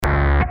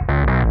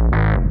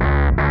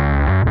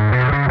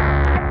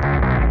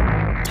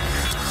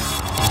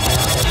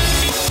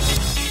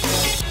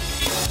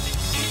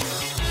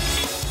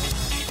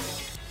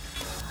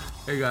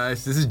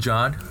guys, this is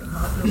John.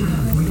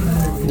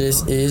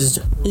 This is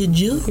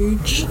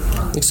George.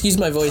 Excuse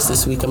my voice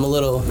this week. I'm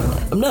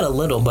not a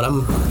little, but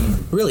I'm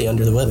really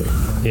under the weather.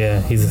 Yeah,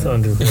 he's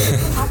under the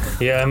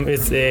weather. Yeah,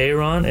 it's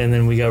Aaron, and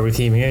then we got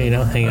Rakeem here,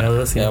 hanging out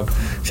with us,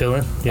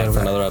 chilling. Yeah, for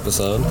another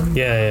episode.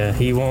 Yeah,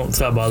 he won't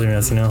stop bothering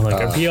us,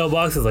 Like, our PO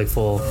box is, like,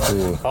 full.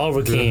 Ooh. All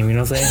Rakeem, you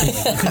know what I'm saying?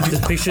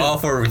 Just picture... All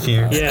for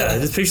Rakeem. Yeah,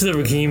 just picture the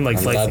Rakeem, like,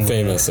 I'm flexing. that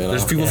famous,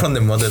 There's people from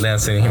the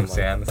motherland sending him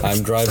sand.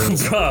 I'm driving.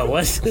 Bro,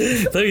 what?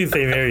 It's like the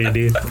same area,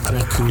 dude.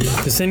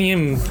 Just sending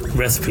him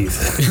recipes.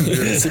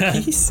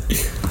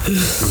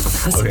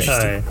 Okay.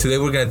 Alright. Today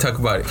we're going to talk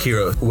about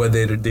heroes,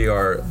 whether they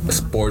are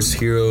sports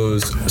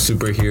heroes,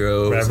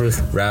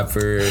 superheroes,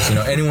 rappers,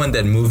 anyone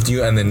that moved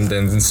you and then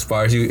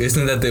inspires you.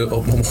 Isn't that the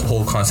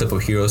whole concept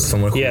of heroes?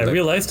 Someone who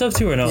Real life stuff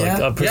too, or no? Yeah.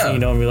 Like a person you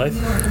know in real life?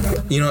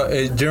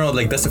 In general,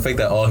 like that's the fact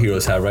that all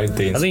heroes have, right?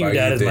 They inspire I think your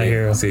dad is my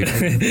hero.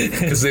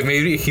 Because he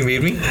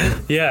made me?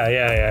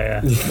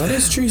 Yeah. That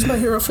is true. He's my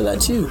hero for that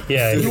too.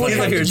 Yeah, He's my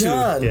hero too.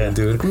 John. Yeah.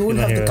 Dude. We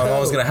wouldn't have the My mom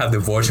was going to have the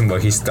abortion,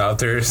 but he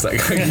stopped her. It's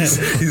like,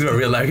 he's my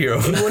real life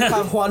hero. We wouldn't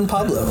have Juan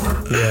Pablo.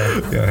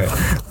 Yeah.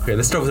 Okay,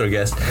 let's start with our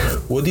guest.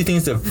 What do you think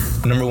is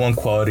the number one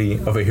quality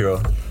of a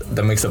hero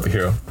that makes up a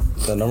hero?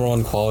 The number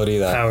one quality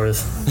that...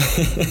 Powers.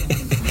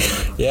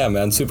 Yeah,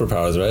 man,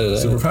 superpowers, right?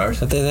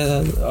 Superpowers?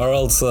 Or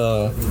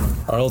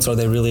else are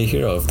they really a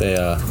hero if they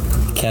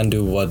can't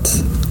do what...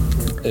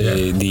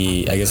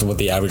 what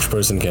the average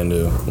person can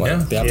do.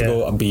 They have to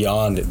go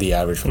beyond the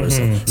average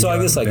person. Mm-hmm. So Beyond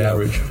I guess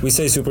average. We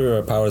say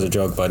superpower is a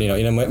joke, but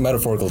in a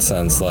metaphorical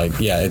sense,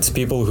 it's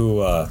people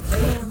who are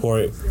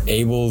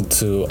able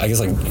to,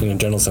 in a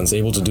general sense,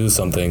 able to do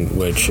something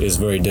which is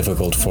very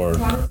difficult for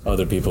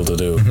other people to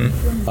do,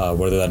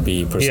 whether that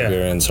be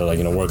perseverance or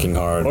working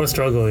hard Or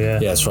struggle,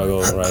 Yeah,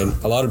 struggle, right?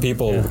 A lot of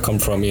people come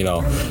from,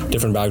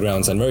 different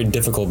backgrounds and very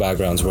difficult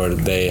backgrounds where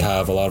they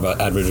have a lot of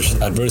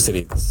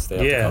adversities they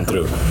have to come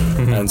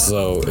through. And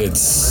so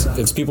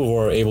it's people who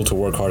are able to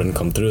work hard and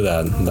come through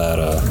that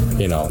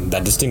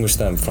distinguish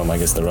them from,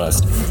 the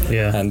rest.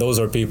 Yeah. And those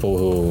are people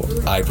who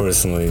I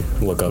personally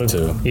look up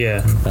to.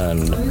 Yeah.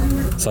 And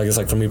so I guess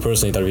for me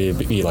personally, that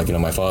would be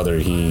my father.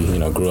 He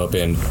grew up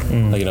in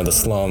the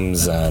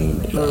slums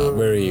and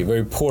very,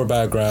 very poor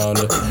background.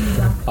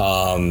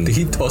 Did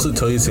he also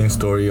tell you the same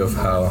story of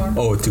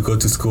how to go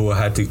to school I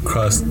had to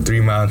cross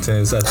 3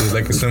 mountains, I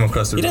had to swim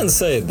across the river? He didn't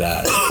say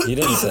that.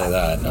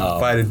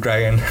 Fight a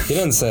dragon. He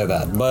didn't say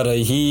that, but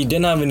he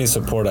didn't have any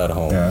support at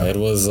home. Yeah. It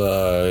was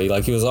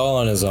he was all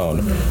on his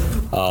own.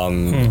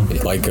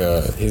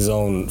 His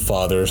own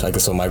father.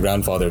 So my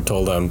grandfather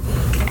told him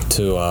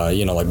to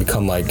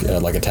become like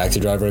a taxi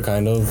driver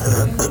kind of,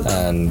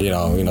 and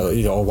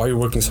why are you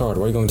working so hard?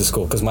 Why are you going to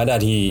school? Because my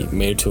dad, he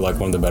made it to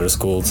one of the better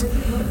schools,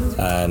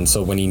 and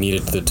so when he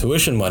needed the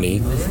tuition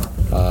money,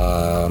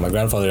 my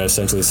grandfather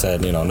essentially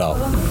said no.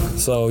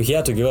 So he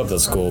had to give up that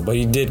school, but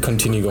he did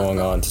continue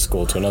going on to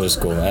school, to another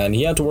school, and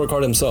he had to work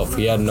hard himself.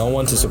 He had no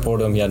one to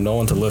support him. He had no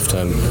one to lift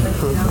him.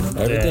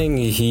 Everything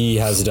he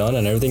has done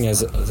and everything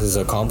has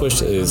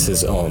accomplished is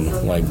his own.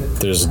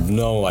 There's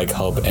no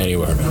help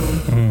anywhere.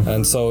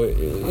 And so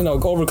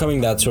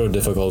overcoming that sort of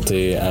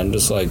difficulty and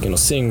just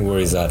seeing where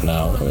he's at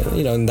now,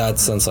 in that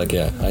sense, I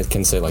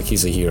can say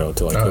he's a hero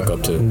to look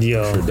up to.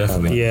 Yo, Sure,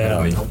 definitely.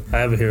 I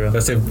have a hero.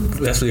 That's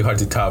really hard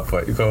to top,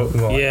 but go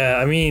on. Yeah,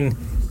 I mean,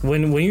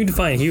 when you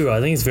define hero,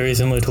 I think it's very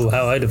similar to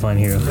how I define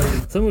hero.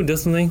 Someone who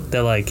does something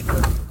that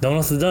no one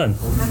else has done,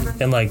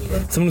 and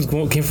someone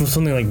who came from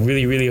something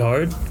really, really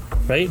hard,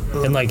 right?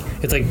 And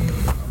it's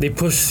they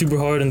pushed super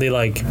hard and they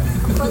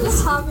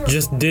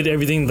just did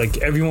everything,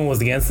 everyone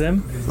was against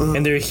them,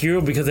 and they're a hero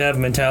because they have a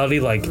mentality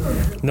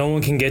no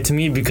one can get to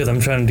me because I'm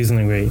trying to do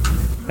something great,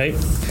 right?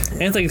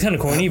 And it's kind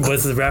of corny, but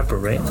it's a rapper,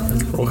 right?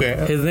 Okay.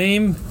 His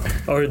name,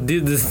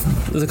 there's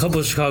a couple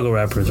of Chicago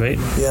rappers, right?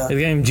 Yeah. There's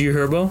a guy named G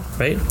Herbo,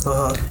 right?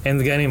 And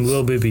the guy named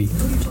Lil Bibby,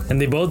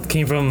 and they both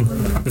came from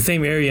the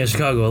same area in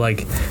Chicago,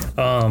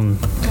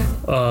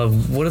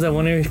 what is that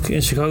one area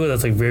in Chicago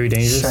that's very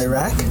dangerous?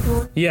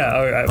 Chirac? Yeah,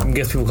 or I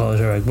guess people call it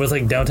Chirac, but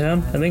it's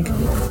downtown, I think.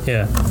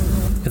 Yeah,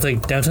 it's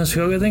downtown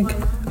Chicago, I think.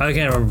 I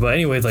can't remember, but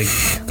anyway,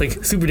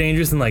 it's super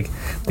dangerous, and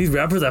these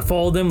rappers, I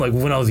followed them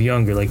when I was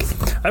younger. I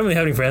didn't really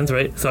have any friends,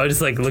 right? So I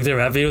just looked at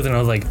rap videos and I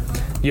was like,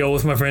 yo,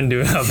 what's my friend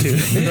doing up to?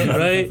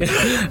 Right?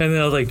 And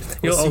then I was like,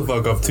 yo, what's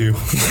Tupac up to?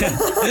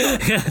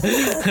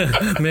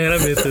 Man, I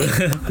missed it.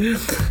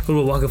 What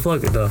about Waka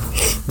Flocka though?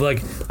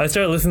 But I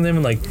started listening to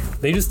them and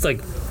they just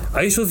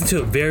I used to listen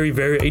to a very,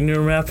 very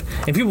ignorant rap,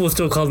 and people will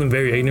still call them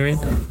very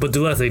ignorant, but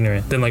do less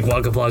ignorant than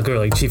Waka Flocka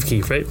or Chief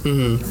Keef, right?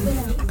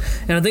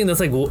 Mm-hmm. And I think that's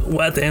at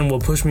the end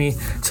will push me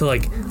to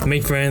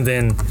make friends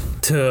and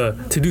to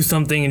do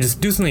something and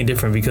just do something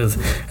different, because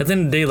at the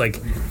end of the day,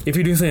 if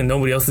you're doing something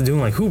nobody else is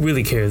doing, who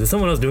really cares? There's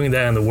someone else doing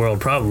that in the world,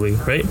 probably,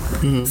 right?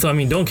 Mm-hmm. So I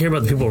mean, don't care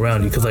about the people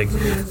around you, because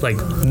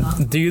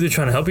they're either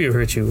trying to help you or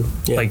hurt you.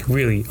 Yeah.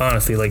 Really,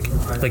 honestly, at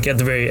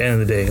the very end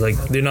of the day,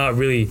 they're not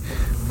really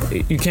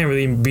you can't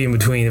really be in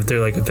between if they're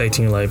like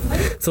affecting your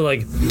life. So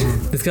like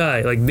this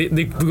guy, like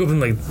they grew up in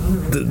like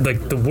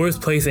the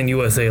worst place in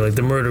USA, like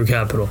the murder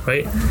capital,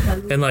 right?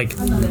 And like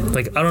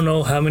I don't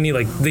know how many,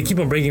 like they keep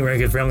on breaking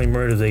records for how many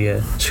murders they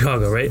get.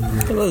 Chicago, right?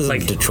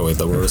 Like Detroit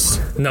the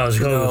worst? No,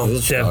 Chicago. No.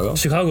 Chicago?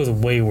 Chicago's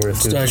way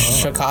worse.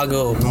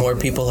 Chicago, more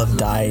people have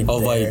died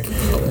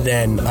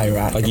than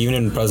Iraq. Like even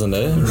in present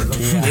day?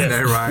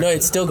 Yeah. No,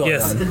 it's still going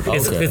on.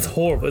 It's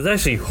horrible. It's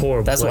actually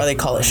horrible. That's why they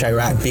call it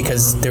Chirac,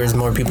 because there's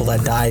more people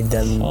that died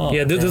than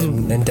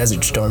than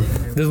Desert Storm.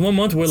 There's one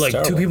month where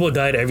like 2 people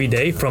died every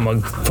day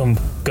from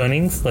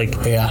gunnings, like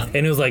and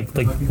it was like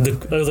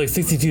it was like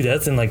 62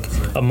 deaths in like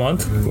a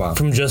month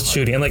from just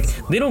shooting, and like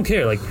they don't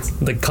care, like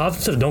the cops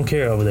and stuff don't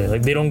care over there,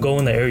 like they don't go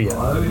in the area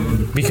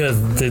because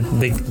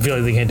they feel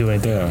like they can't do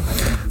anything.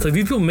 So like,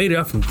 these people made it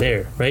out from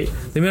there, right?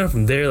 They made it out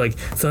from there, like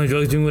selling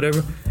drugs, doing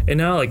whatever, and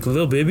now like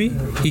Lil Bibby,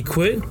 he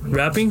quit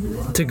rapping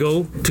to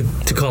go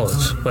to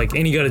college, like,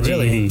 and he got a GED.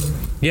 Really?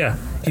 Yeah.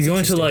 He's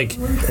going to like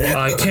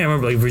I can't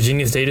remember, like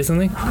Virginia State or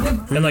something,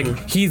 and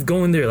like he's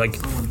going there like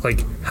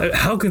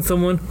how can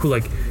someone who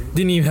like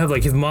didn't even have,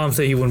 like, his mom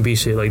say he wouldn't be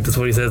shit, like that's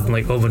what he says in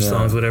like a whole bunch of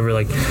songs, whatever,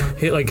 like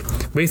he, like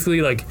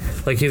basically like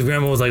his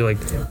grandma was like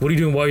what are you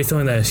doing, why are you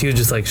selling that? And she was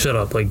just like, shut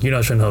up, like you're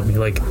not trying to help me,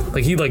 like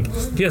he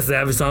has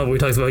Savage song where he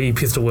talks about he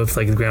pistol whips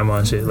like his grandma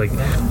and shit. Like,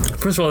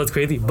 first of all, that's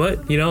crazy,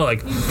 but you know,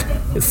 like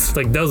it's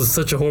like that was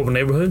such a horrible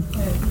neighborhood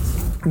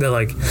that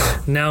like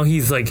now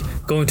he's like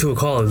going to a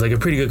college, like a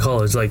pretty good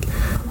college. Like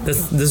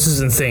this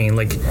is insane.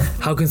 Like,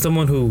 how can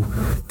someone who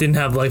didn't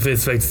have life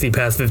expectancy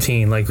past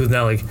 15, like who's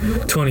now like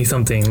 20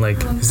 something,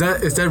 like is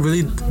that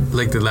really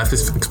like the life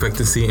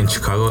expectancy in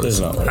Chicago?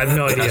 I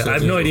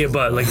have no idea,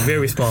 but like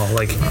very small.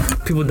 Like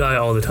people die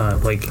all the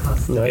time. Like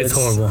it's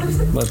horrible.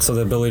 But so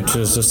the ability to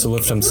just to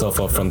lift himself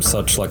up from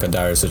such like a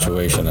dire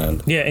situation,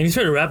 and he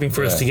started rapping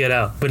first to get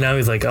out, but now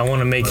he's like, I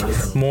want to make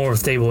more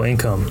stable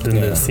income than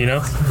this, you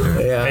know?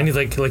 Yeah. And he's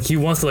like he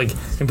wants to like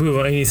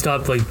improve, and he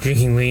stopped like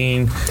drinking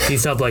lean. He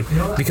stopped like,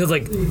 because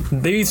like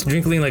they used to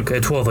drink lean like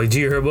at 12. Like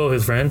G Herbo,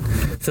 his friend,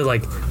 said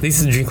like they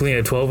used to drink lean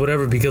at 12,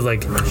 whatever, because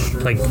like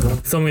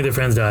so many of their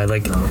friends died.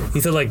 Like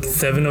he said like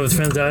 7 of his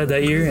friends died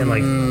that year, and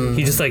like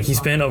he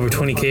spent over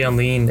 $20,000 on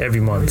lean every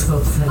month.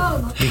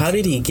 How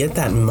did he get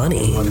that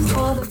money?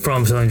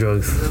 From selling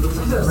drugs,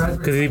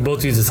 because they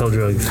both used to sell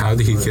drugs. How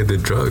did he get the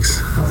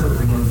drugs?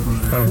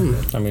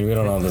 I mean, we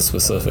don't know the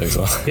specifics.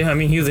 Yeah, I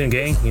mean, he was in a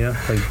gang, you know.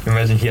 Like,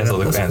 imagine he has all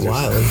the answers.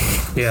 Wild.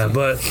 Yeah,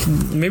 but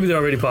maybe they're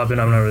already popping.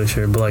 I'm not really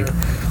sure, but like,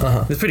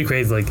 it's pretty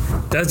crazy. Like,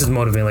 that's just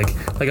motivating.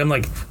 Like I'm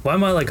like, why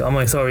am I like on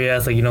my sorry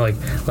ass? Like, you know,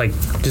 like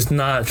just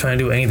not trying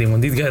to do anything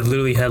when these guys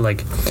literally had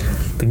like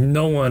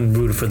no one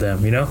rooted for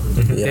them. You know,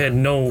 they had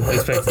no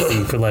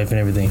expectancy for life and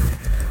everything.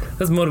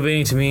 That's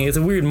motivating to me. It's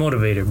a weird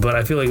motivator, but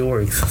I feel like it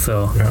works.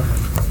 So.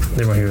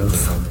 They're my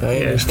heroes. I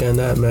understand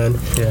that, man.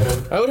 Yeah.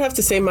 I would have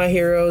to say my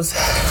heroes.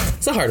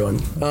 It's a hard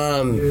one.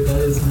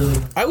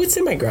 I would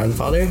say my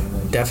grandfather,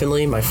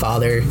 definitely my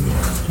father.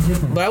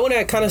 But I want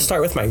to kind of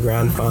start with my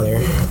grandfather,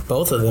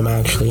 both of them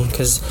actually,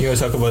 because you want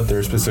to talk about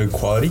their specific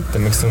quality that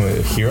makes them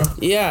a hero.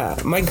 Yeah,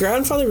 my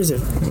grandfather was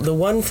the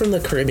one from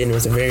the Caribbean.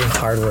 Was a very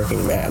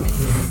hardworking man.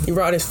 He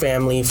brought his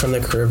family from the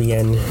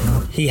Caribbean.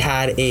 He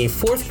had a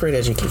 4th grade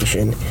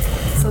education,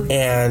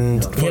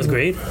 and 4th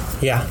grade.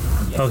 Yeah.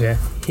 Okay.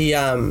 He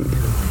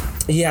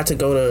had to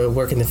go to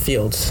work in the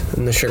fields,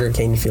 in the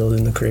sugarcane field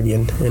in the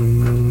Caribbean,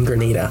 in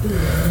Grenada.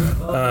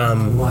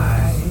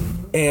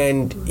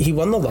 And he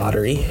won the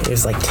lottery. It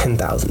was like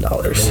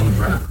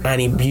 $10,000.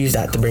 And he used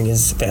that to bring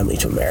his family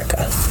to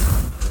America.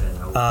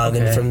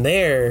 Then from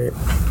there,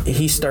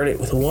 he started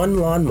with 1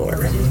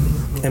 lawnmower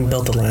and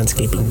built a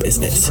landscaping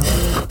business.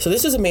 So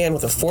this was a man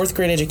with a 4th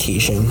grade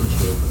education.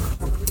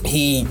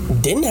 He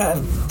didn't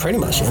have pretty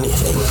much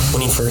anything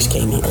when he first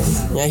came here.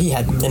 Yeah, he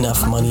had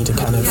enough money to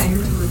kind of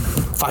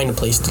find a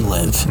place to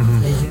live.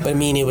 But I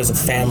mean, it was a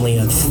family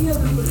of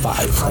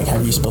 5. Like, how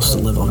are you supposed to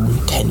live on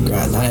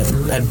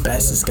 $10,000? At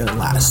best, it's gonna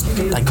last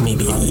like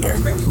maybe a year,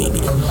 maybe.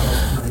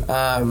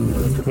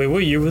 Wait,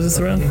 what year was this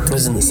around? It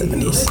was in the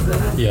 70s.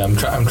 Yeah, I'm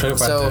trying to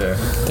find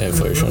the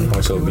inflation, how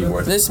much it'll be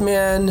worth. This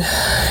man,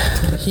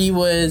 he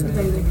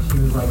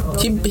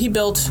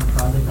built,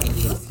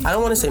 I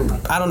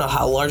don't know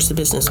how large the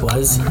business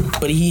was,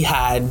 but he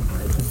had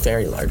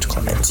very large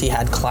clients. He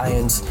had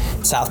clients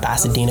in South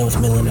Pasadena with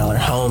 $1 million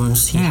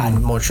homes. He had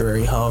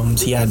mortuary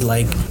homes. He had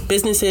like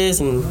businesses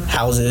and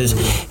houses.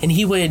 And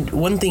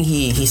one thing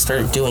he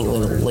started doing a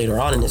little later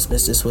on in his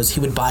business was he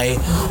would buy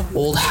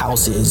old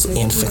houses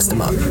and fix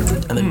them up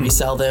and then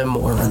resell them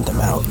or rent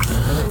them out.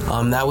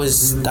 That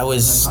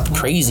was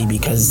crazy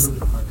because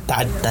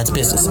that's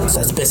business.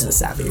 That's business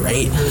savvy,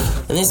 right?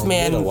 And this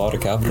man, you need a lot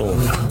of capital.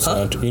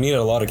 You need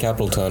a lot of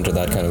capital to enter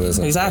that kind of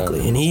business. Exactly,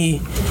 yeah. And he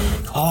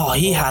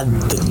had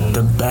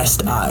the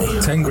best eye.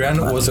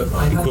 $10,000 was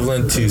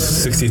equivalent to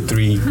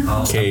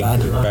 $63K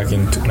back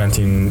in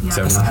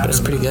 1970. That's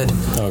pretty good.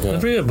 Okay,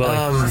 that's pretty good, but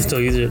like, still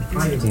use it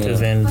to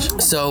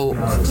advantage. So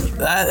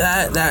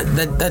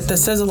that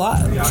says a lot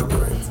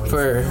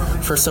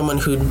for someone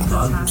who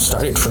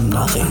started from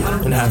nothing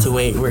and had to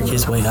work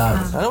his way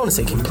up. I don't want to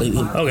say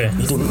completely. Okay.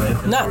 He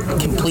didn't, not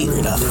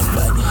completely nothing,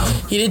 but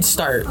he did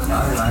start.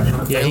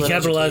 Yeah, he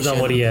capitalized on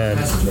what he had.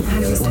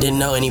 Didn't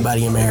know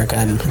anybody in America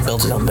and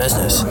built his own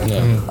business.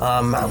 Yeah.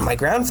 My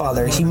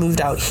grandfather, he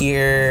moved out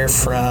here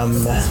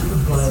from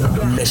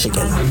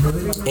Michigan,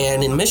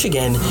 and in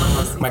Michigan,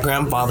 my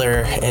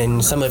grandfather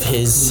and some of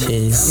his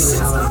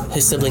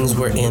siblings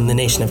were in the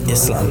Nation of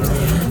Islam.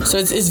 So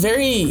it's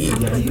very.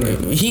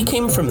 He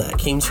came from that.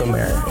 Came to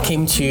America.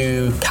 Came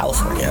to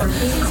California,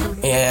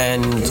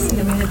 and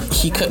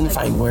he couldn't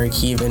find work.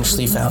 He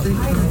eventually found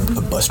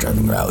a bus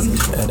driving route,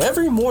 and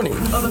every morning,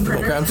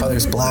 my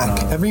grandfather's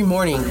black. Every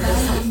morning,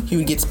 he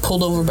would get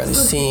pulled over by the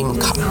same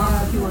cop.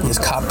 And this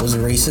cop was a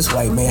racist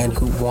white man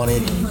who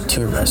wanted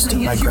to arrest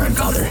my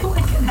grandfather.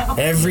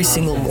 Every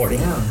single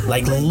morning,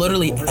 like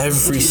literally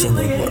every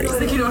single morning.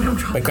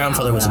 My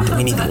grandfather wasn't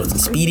doing anything,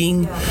 wasn't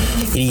speeding.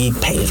 He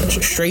paid his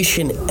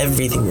registration.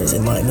 Everything was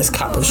in line. This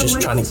cop was just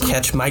trying to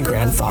catch my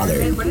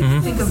grandfather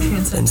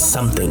in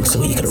something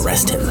so he could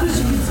arrest him.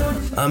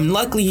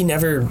 Luckily, he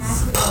never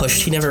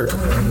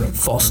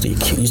falsely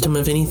accused him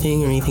of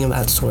anything or anything of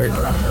that sort.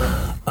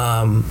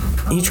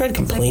 He tried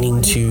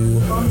complaining to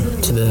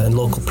the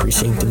local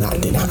precinct, and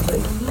that didn't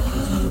happen.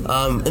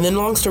 And then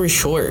long story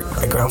short,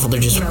 my grandfather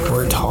just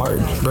worked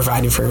hard,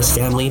 provided for his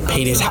family,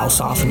 paid his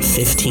house off in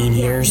 15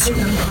 years.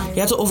 He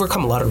had to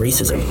overcome a lot of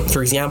racism.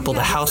 For example,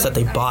 the house that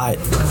they bought,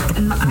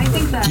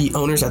 the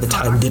owners at the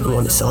time didn't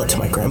want to sell it to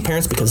my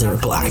grandparents because they were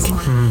black.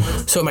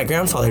 So what my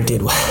grandfather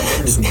did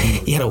was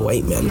he had a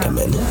white man come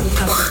in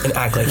and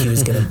act like he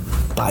was going to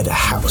buy the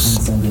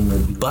house.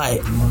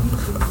 But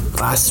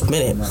last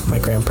minute, my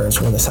grandparents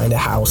wanted to sign a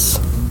house.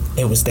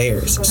 It was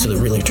theirs, so the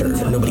realtor,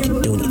 nobody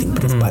could do anything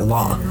because by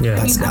law,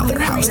 that's now their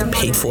house. They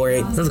paid for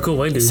it. That's a cool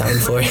white dude. Signed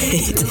for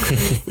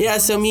it. Yeah,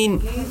 so I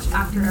mean,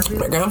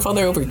 my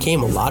grandfather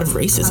overcame a lot of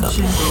racism.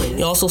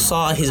 He also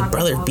saw his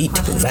brother beat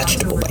to a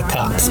vegetable by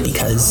cops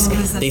because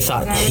they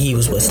thought he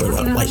was whistling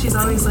at white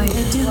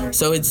women.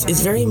 So it's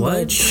very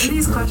much,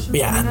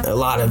 a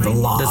lot.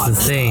 That's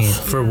insane.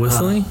 For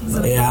whistling?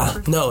 Yeah.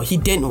 No, he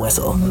didn't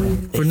whistle.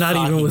 For not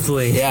even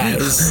whistling. Yeah, it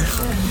was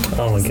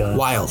oh my god.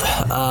 wild.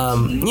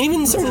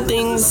 Even certain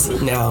things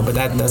now, but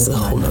that's a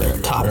whole other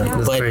topic.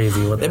 That's but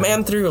crazy. The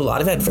man, through a lot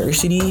of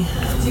adversity,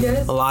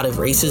 a lot of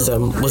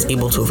racism, was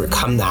able to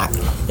overcome that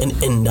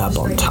and end up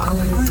on top.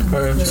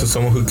 Alright, so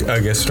someone who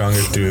gets stronger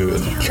through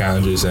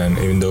challenges, and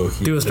even though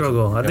through a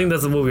struggle. I think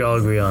that's what we all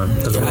agree on.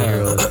 That's what we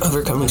agree with.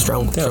 Overcoming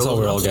struggle. Yeah, that's all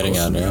we're all getting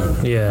at.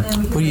 Yeah.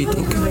 What do you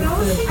think?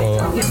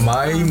 Well,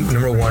 my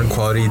number one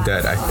quality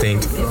that I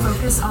think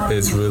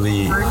is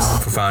really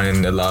profound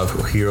in a lot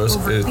of heroes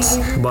is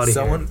Body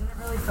someone.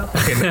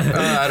 Okay,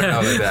 I don't know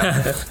about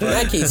that. In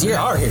that case, you're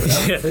our hero.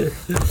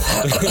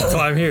 That's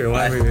why I'm here.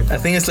 I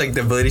think it's like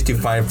the ability to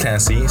find plan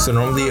C. So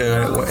normally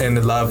in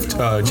a lot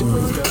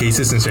of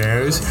cases and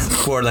scenarios,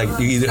 for like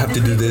you either have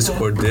to do this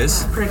or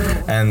this,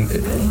 and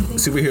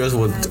superheroes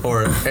will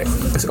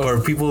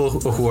or people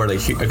who are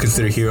like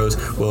considered heroes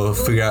will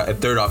figure out a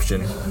third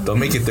option. They'll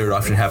make a third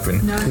option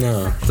happen.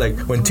 No. It's like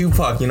when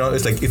Tupac,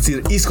 it's like it's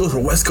either East Coast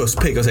or West Coast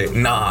pick. I say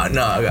nah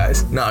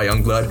guys,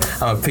 young blood. I'm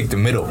gonna pick the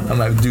middle. I'm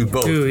gonna do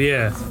both. Dude,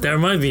 yeah. That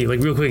reminds me, like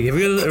real quick. Have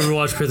you guys ever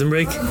watched Prison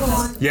Break?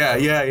 Yeah.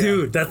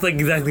 Dude, that's like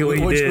exactly what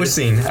he did. Which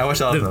scene? I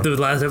watched all of them.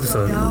 The last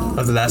episode.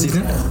 Of the last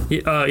season?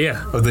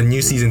 Yeah. Of the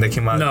new season that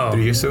came out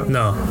 3 years ago?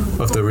 No.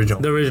 Of the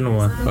original? The original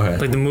one. Okay.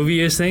 Like the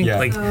movie-ish thing? Yeah.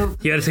 Like,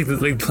 he had to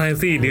take Plan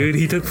C, dude.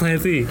 He took Plan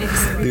C.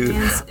 Dude,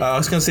 I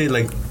was gonna say,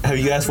 like, have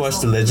you guys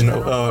watched The Legend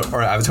of,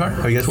 or Avatar?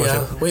 Have you guys watched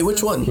it? Wait,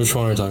 which one? Which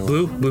one are you talking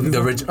about? Blue?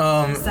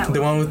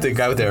 The one with the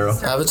guy with the arrow.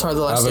 Avatar: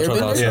 The Last Avatar: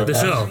 The Last Airbender? Yeah. The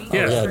show.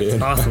 Yeah. yeah,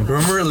 dude. Awesome.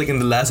 Remember, like, in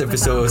the last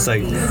episode, it was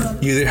like,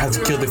 you either have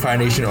to kill the Fire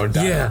Nation or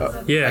die.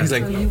 Yeah. And he's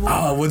like,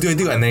 oh, what do I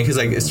do? And then he's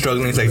like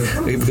struggling. He's like,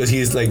 because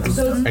he's like,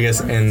 I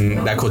guess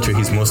in that culture,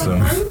 he's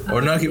Muslim.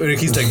 Or not,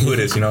 he's like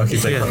Buddhist,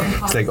 He's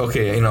like,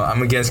 okay,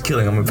 I'm against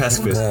killing. I'm a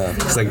pacifist. Yeah.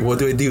 He's like, what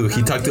do I do?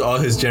 He talked to all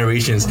his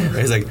generations. And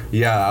he's like,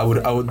 yeah, I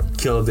would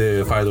kill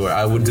the Fire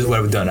Lord. This is what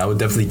I would done. I would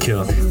definitely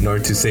kill in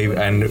order to save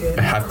and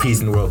have peace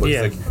in the world. But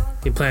Yeah. it's like,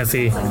 He Plan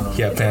C.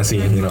 yeah, Plan C,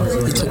 He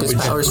took his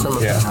powers from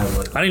him. Yeah,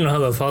 I didn't know how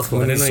that was possible.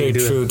 I When didn't you know you say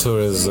do it. true to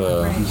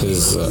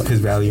his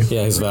value.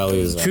 his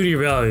values. True to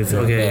your values.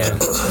 Okay.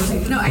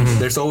 Yeah.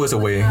 There's always a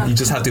way. You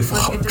just have to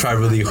try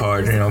really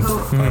hard,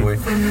 find a way.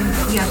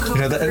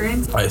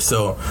 Alright,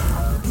 so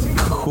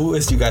who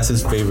is you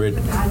guys' favorite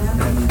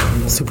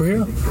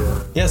Superhero?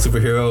 Yeah,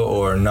 superhero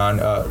or non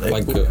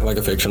like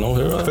a fictional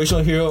hero,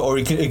 fictional hero, or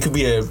it could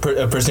be a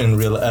person in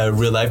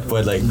real life,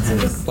 but like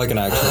like an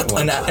actor,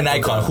 an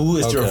icon. Who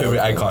is your favorite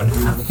icon?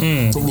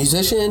 A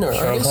musician or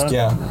artist?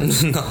 Yeah,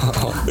 No.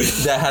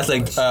 that has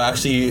like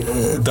actually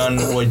done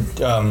what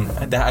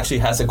that actually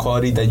has a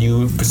quality that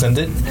you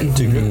presented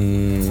to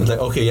It's like,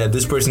 okay, yeah,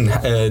 this person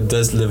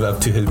does live up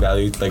to his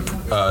values, like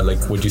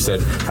what you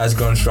said, has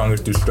grown stronger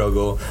through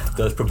struggle,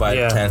 does provide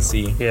Yeah.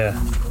 fancy. Yeah.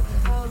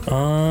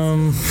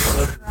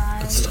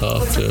 It's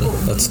tough, dude.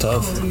 That's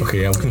tough.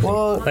 Okay, I'm confused.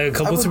 Well, Like a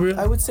couple I would, superheroes?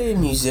 I would say a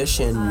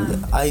musician.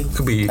 I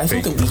Could be I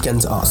think fake. The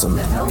Weeknd's awesome.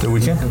 The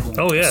Weeknd?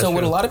 Oh yeah. So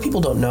what a sure. lot of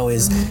people don't know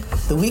is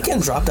The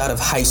Weeknd dropped out of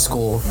high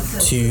school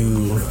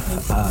to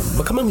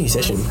become a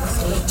musician.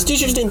 His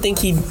teachers didn't think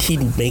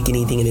he'd make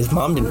anything, and his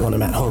mom didn't want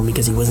him at home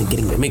because he wasn't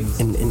getting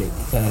an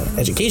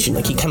education.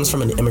 Like, he comes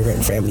from an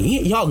immigrant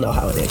family. Y'all know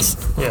how it is,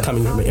 Yeah.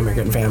 coming from an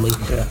immigrant family.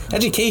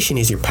 Education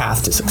is your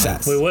path to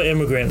success. Wait, what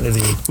immigrant is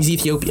he? He's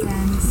Ethiopian.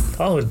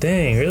 Oh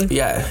dang, really?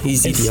 Yeah,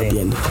 he's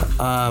Interesting.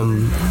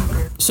 Ethiopian.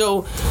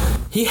 So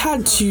he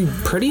had to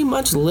pretty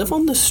much live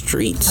on the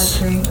streets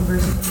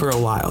for a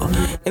while.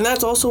 And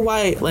that's also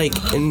why, like,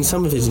 in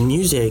some of his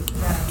music,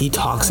 he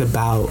talks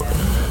about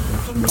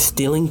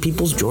stealing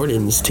people's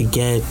Jordans to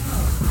get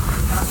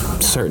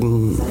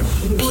certain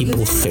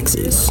people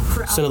fixes.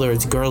 So in other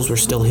words, girls were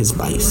still his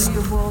vice.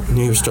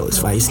 They were still his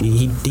vice. And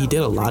he did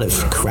a lot of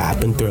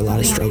crap and through a lot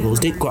of struggles.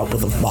 Didn't grow up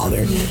with a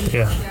father.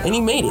 Yeah. And he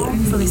made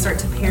it. So they start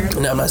to pair.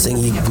 And I'm not saying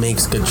he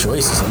makes good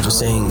choices. I'm just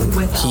saying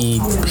he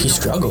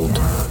struggled.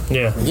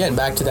 Yeah. Again,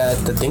 back to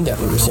the thing that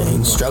we were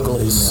saying. Struggle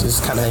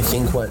is kind of, I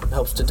think, what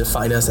helps to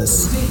define us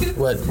as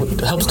what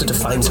helps to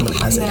define someone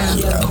as a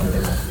hero.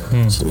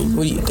 So, I mean,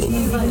 what do you think,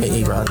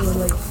 hey, Ron?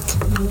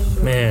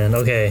 Man,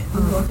 okay.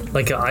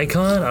 Like an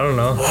icon? I don't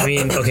know. I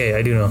mean, okay,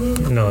 I do know.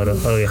 No, I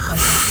don't. Okay.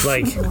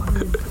 Like,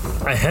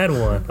 I had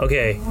one.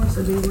 Okay.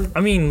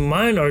 I mean,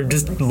 mine are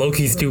just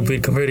low-key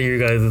stupid compared to your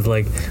guys'. Is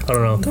like, I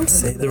don't know. Don't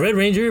say that. The Red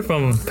Ranger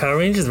from Power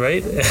Rangers,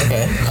 right?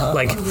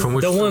 Like, From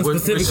which- the one which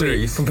specifically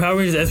series? from Power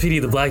Rangers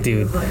SPD, the black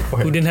dude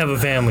who didn't have a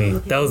family.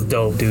 That was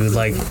dope, dude.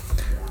 Like,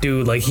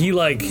 dude, like, he,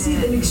 like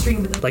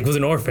was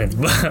an orphan.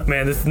 But,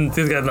 man, this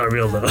guy's not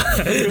real, though.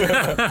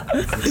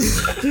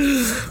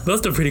 That's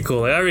still pretty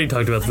cool. Like, I already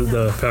talked about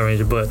the Power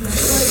Ranger, but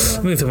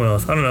maybe someone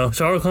else. I don't know.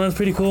 Shah Rukh Khan's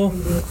pretty cool.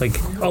 Like,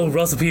 oh,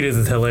 Russell Peters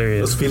is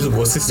hilarious.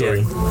 What's his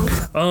story?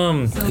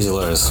 He's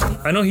hilarious.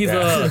 I know he's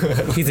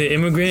an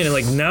immigrant, and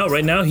like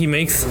right now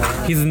he's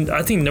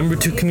I think number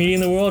 2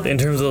 comedian in the world in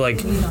terms of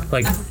like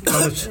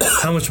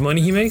how much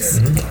money he makes.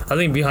 I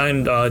think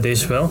behind Dave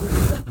Chappelle,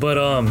 but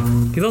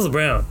he's also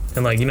brown,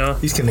 and like, you know,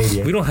 He's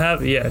Canadian. we don't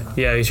have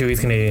he's true, he's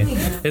Canadian.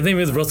 His name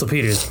is Russell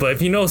Peters, but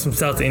if you know some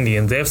South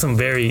Indians, they have some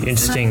very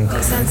interesting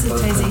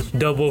Sensitization.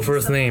 double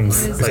first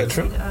names. Is that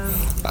true?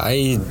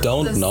 I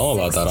don't know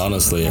about that,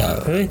 honestly.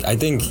 Really? I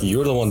think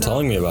you're the one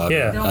telling me about it.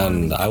 Yeah.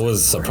 And I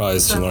was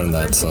surprised to learn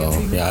that, so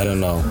yeah, I don't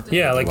know.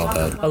 Yeah, like about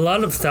that. a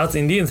lot of South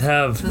Indians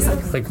have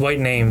like white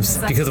names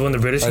because of when the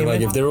British came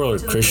Like in. if they were a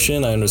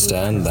Christian, I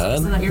understand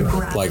that,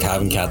 like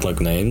having Catholic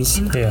names.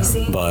 Yeah.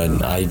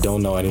 But I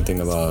don't know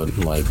anything about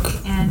like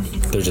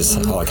they're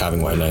just like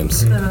having white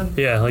names.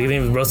 Yeah, like his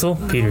name is Russell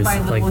Peters,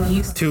 like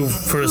 2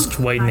 first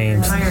white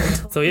names.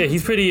 So yeah,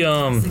 he's pretty I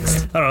don't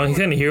know, he's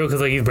kind of a hero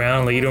because like he's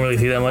brown, like you don't really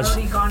see that much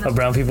of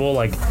brown people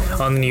like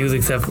on the news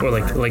except for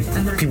like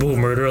people who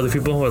murder other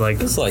people or like,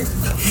 It's like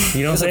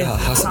you know what I'm it's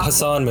like saying?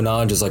 Hassan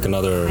Minhaj is like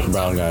another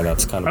brown guy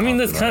that's kind of. I mean,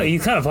 he's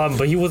kind of popping,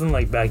 but he wasn't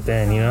like back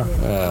then, you know.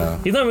 Yeah.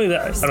 He's not really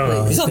that. I don't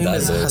know. He's not His name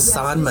that is big.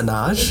 Hassan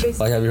Minaj.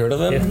 Like, have you heard of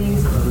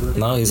him?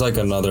 No, he's like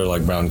another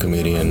like brown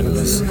comedian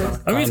who's.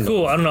 I mean, it's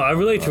cool. I don't know. I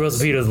relate to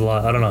Russell Peters a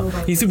lot. I don't know.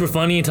 He's super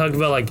funny. He talked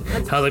about like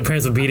how like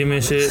parents would beat him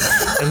and shit,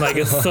 and like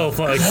it's so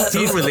fun. Like So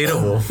he's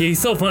relatable. Yeah, he's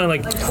so funny.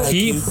 Like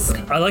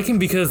I like him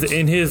because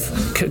in his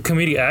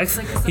comedic acts,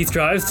 he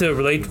strives to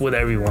relate with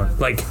everyone.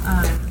 Like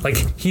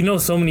he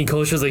knows so many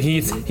cultures. Like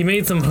he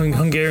made some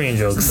Hungarian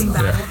jokes, and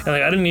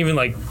like I didn't even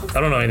like I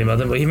don't know anything about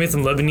them, but he made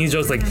some Lebanese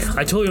jokes. Like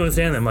I totally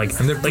understand them. Like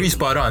And they're pretty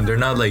spot on. They're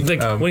not like when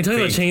you talk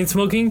about fake. chain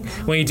smoking,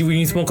 when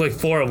you smoke like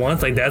 4 at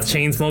once, like that's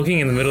chain smoking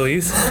in the Middle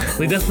East.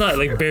 Like that's not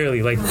like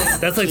barely. Like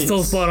that's like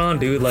so spot on,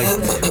 dude. Like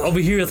over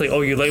here it's like,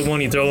 oh, you light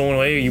one, you throw one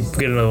away, you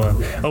get another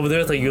one. Over there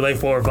it's like you light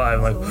 4 or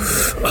 5, like,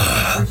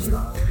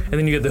 and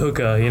then you get the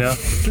hookah, you know.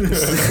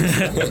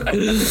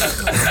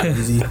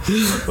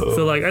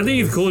 So like I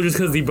think he's cool just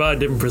because he brought a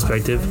different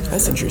perspective.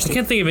 That's I interesting.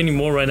 can't think of any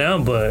more right now,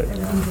 but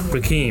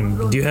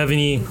Rakeem, do you have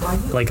any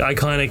like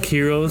iconic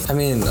heroes? I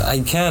mean,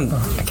 I can't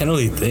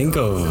really think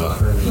of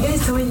I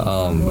don't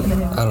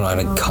know,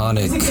 an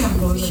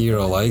iconic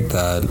hero like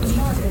that.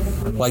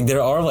 Like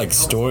there are like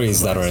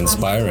stories that are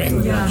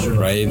inspiring,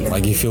 right?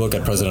 Like if you look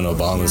at President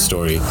Obama's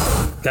story,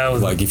 That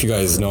was like if you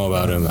guys know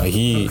about him,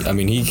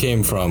 he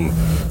came from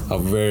a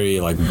very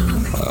like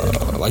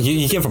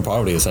he came from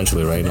poverty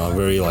essentially, right? A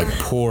very like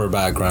poor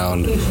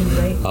background,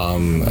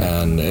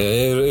 and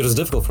it was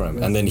difficult for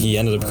him. And then he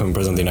ended up becoming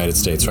president of the United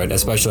States, right?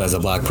 Especially as a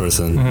black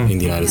person in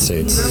the United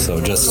States.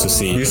 So just to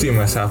see. You see him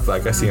as half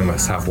black. I see him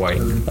as half white.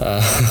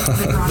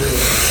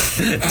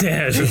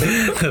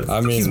 Damn.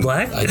 I mean, He's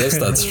black? I guess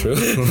that's true.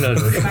 No,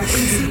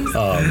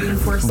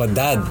 But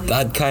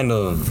that kind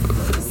of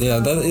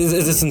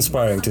it's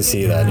inspiring to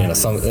see that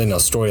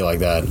story like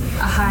that.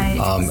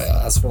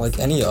 As for like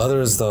any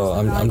others though,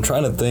 I'm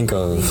trying to think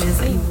of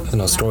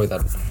a story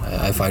that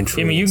I find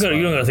true. I mean, you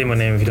don't gotta say my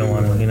name if you don't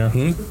want to. You know,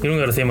 you don't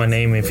gotta say my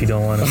name if you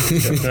don't want to.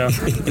 You know,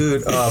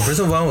 Dude,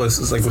 President Obama was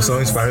so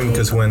inspiring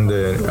because when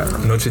the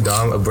Notre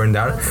Dame burned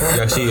down, he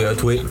actually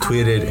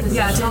tweeted,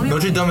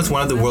 Notre Dame is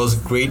one of the world's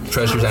great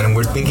treasures, and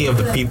we're thinking of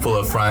the people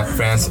of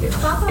France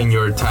in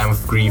your time of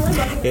grief.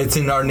 It's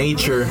in our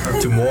nature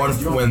to mourn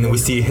when we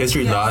see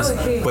history lost,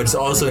 but it's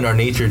also in our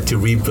nature to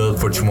rebuild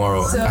for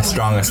tomorrow as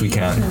strong as we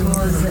can.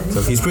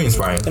 So he's pretty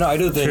inspiring. I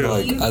do think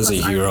like as a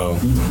hero,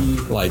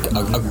 like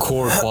a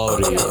core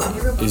quality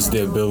is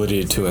the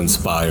ability to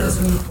inspire.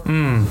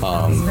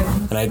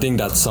 And I think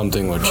that's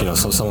something which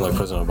someone like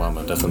President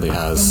Obama definitely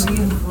has.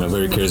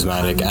 Very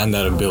charismatic and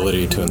that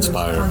ability to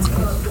inspire.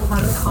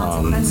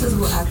 And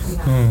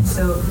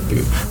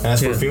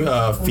as for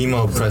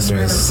female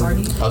presidents, I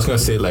was gonna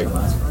say like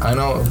I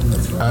know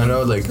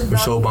like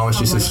Michelle Obama,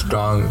 she's a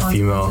strong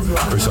female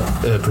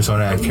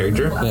persona and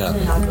character.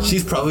 Yeah.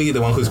 She's probably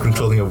the one who's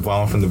controlling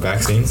Obama from the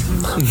back scenes.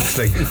 It's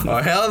like,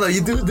 oh hell no,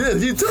 you do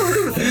this, you tell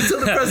the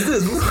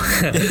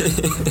president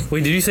this.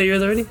 wait, did you say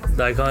yours already?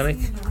 The iconic.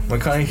 My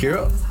kind of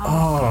hero?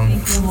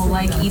 Will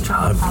like each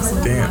other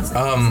possible.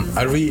 Damn.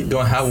 I really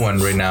don't have one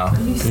right now.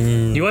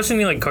 You watch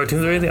any like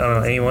cartoons or anything? I don't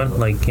know, anyone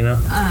like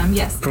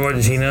Yes. from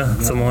Argentina,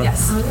 someone.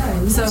 Yes.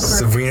 So for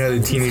Sabrina the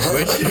Teenage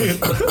Witch.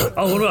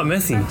 Oh, what about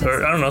Messi?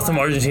 Or I don't know, some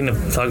Argentina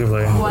soccer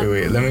player.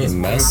 Wait, let me.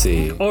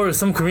 Messi. Or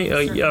some Korean,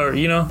 or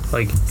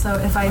like. so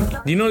if I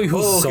Do you know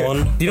who's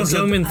Son. Do you know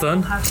Heung-min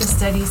Son? have to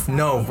study stuff.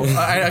 No,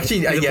 I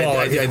actually, I do.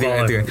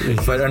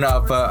 baller.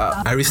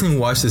 But I recently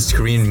watched this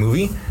Korean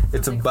movie.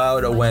 It's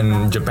about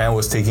when Japan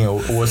was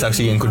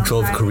actually in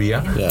control of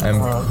Korea, Yeah. and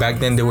back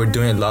then they were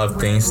doing a lot of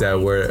things that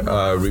were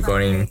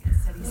regarding.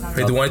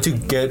 They wanted to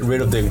get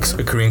rid of the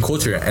Korean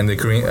culture and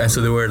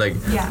so they were like,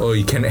 oh,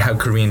 you can't have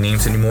Korean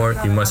names anymore.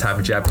 You must have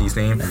a Japanese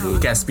name. You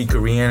can't speak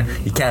Korean.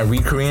 You can't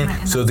read Korean.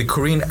 So the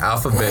Korean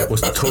alphabet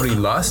was totally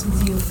lost.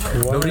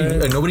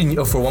 Nobody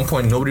knew, for one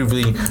point, nobody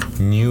really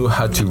knew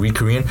how to read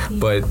Korean.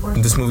 But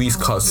this movie is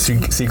called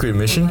Secret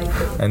Mission,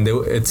 and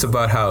it's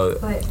about how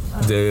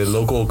the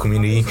local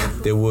community,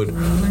 they would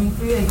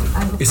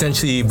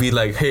essentially be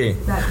like, hey,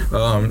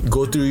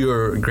 go through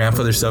your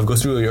grandfather's stuff, go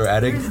through your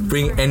attic,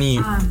 bring any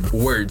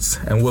words,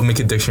 and we'll make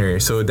a dictionary.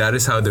 So that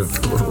is how the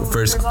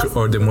first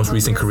or the most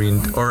recent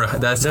Korean, or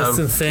that's how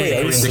insane.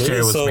 Korean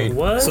dictionary was made.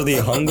 What? So the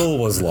Hangul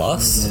was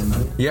lost?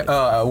 Yeah,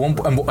 at one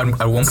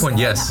point,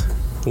 yes.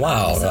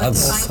 Wow,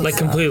 that's Like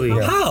completely.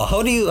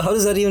 how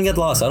does that even get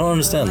lost? I don't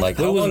understand. Like,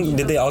 how long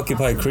did they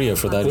occupy Korea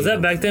for that? Was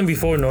that back then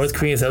before North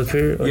Korea and South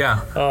Korea? Or-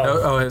 Yeah.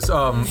 It's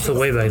So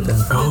way back then.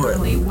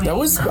 That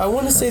was, I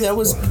want to say that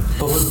was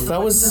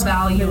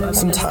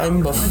some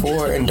time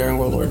before and during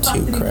World War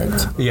II,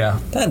 correct? yeah.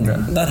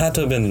 That had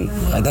to have been.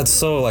 That's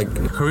so like.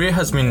 Korea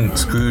has been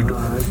screwed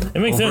It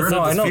makes sense. over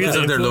I know, because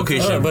of their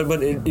location.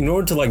 But in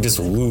order to like just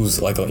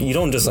lose, like you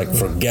don't just like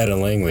forget a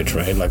language,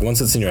 right? Like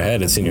once it's in your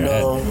head, it's in your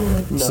head.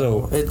 No.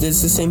 So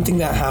It's the same thing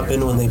that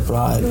happened when they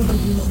brought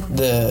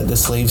the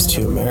slaves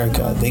to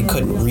America. They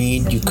couldn't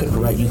read, you couldn't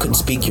write, you couldn't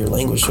speak your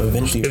language. So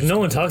eventually, If no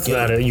one talks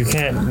about it, you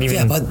can't even.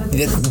 yeah, but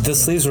the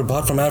slaves were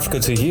brought from Africa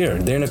to here.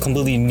 They're in a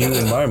completely new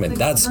environment.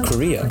 That's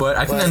Korea. But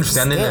I can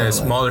understand it at a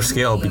smaller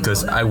scale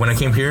because when I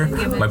came here,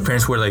 my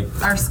parents were like,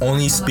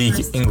 only speak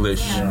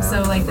English.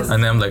 So like this.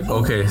 And then I'm like,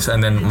 okay. So,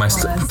 and then my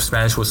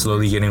Spanish was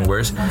slowly getting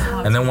worse.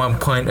 And then one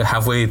point,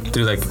 halfway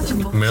through like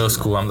middle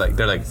school,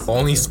 they're like,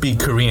 only speak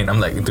Korean. I'm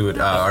like, dude,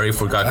 I already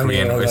forgot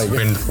Korean. It's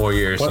been 4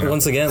 years.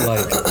 Once again,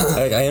 like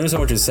I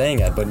understand what you're saying,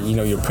 but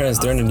your parents,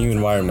 they're in a new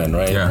environment,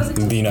 right? Yeah.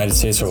 In the United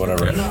States or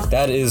whatever. Yeah.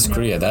 That is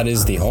Korea. That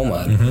is the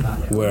homeland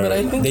where but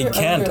I think they you're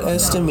can't.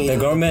 underestimating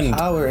The government. the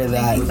power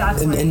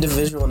that an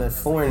individual in a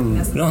foreign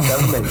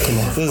government can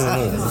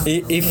have.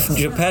 If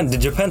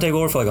did Japan take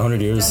over for like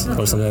 100 years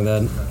or something like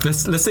that?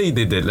 Let's say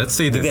they did. Let's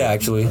say they Did they did.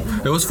 actually?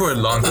 It was for a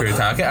long period of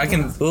time. I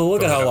can Well,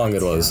 look at how long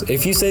it was.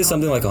 If you say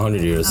something like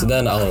 100 years,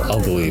 then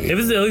I'll believe If you.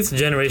 it's at least a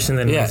generation,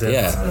 then it Yeah, makes sense.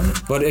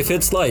 yeah. But if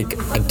it's like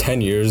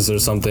 10 years or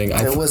something,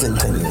 It wasn't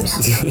 10 years.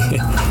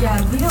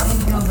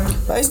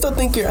 I still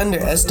think you're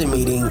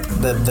underestimating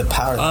the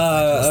power.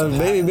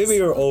 maybe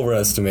you're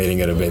overestimating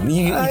it a bit.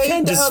 You I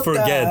can't just doubt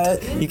forget.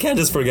 that. You can't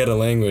just forget a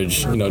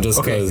language, just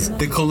Okay, because.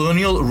 the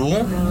colonial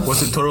rule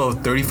was a total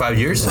of 35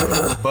 years,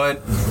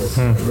 but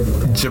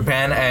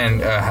Japan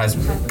and has,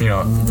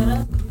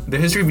 the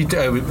history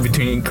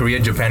between Korea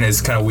and Japan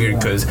is kind of weird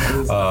because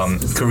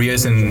Korea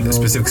is in a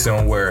specific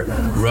zone where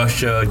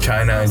Russia,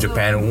 China, and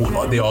Japan,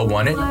 they all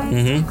want it.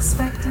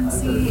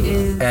 Expectancy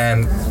is.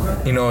 And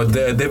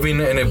they've been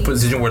in a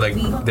position where like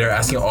they're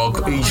asking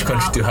each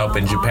country to help,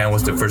 and Japan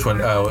was the first one,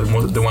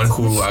 the one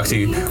who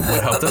actually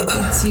would help them.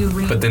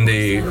 But then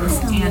they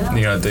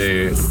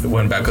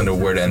went back on their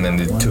word, and then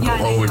they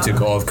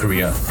took all of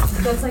Korea.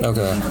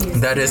 Okay.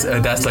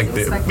 That's like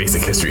the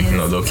basic history,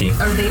 low key.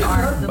 Or they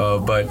are.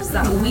 But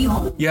That we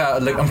Yeah,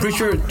 like I'm pretty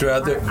sure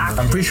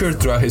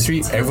throughout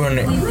history, everyone,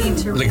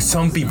 like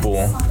some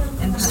people,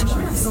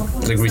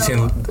 like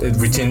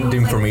retain the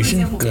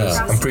information. Because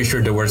I'm pretty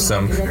sure there were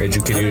some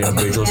educated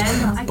individuals,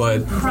 but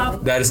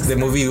that is the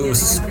movie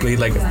was played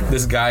like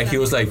this guy. He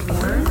was like.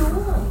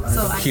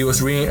 He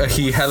was reading.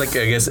 He had like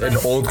I guess an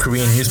old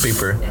Korean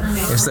newspaper.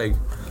 It's like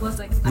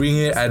reading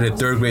it at a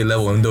third grade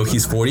level, even though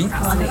he's 40.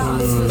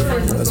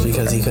 That's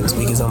because he couldn't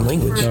speak his own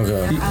language.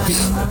 Okay.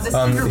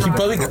 He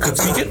probably could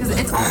speak it,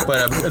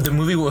 but the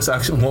movie was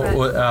actually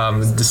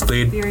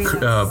displayed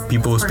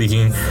people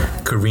speaking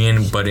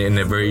Korean, but in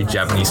a very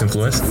Japanese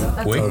influenced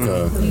way.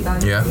 Okay.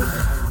 Yeah.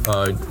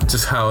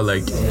 Just how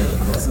like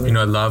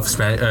a lot of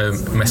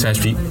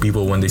Spanish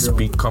people when they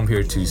come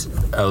here to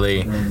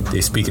LA,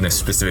 they speak in a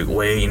specific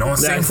way.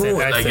 Same food.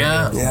 Like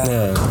Yeah.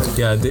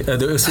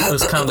 it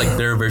was kind of like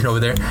their version over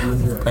there,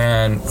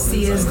 and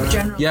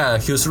yeah,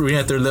 he was reading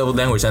at their level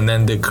language, and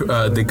then the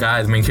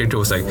guy, the main character,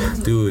 was like,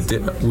 "Dude,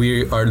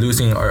 we are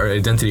losing our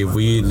identity. If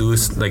we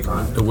lose like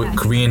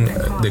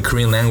the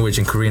Korean language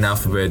and Korean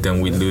alphabet,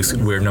 then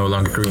we're no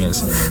longer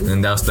Koreans."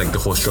 And that was like the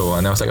whole struggle,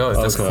 and I was like, "Oh,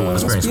 that's cool.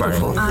 That's very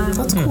inspiring."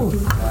 That's cool.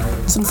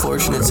 It's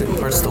unfortunate certain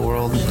parts of the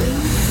world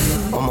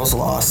almost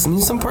lost. I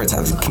mean, some parts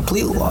have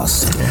completely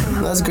lost.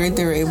 That's great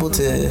they were able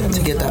to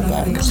get that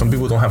back. Some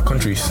people don't have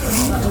countries.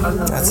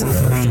 That's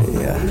unfortunate.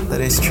 Yeah,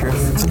 that is true.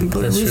 Some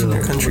people are losing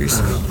their countries.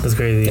 That's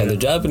crazy. Yeah, the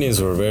Japanese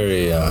were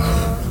very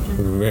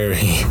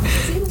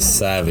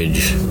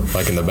savage,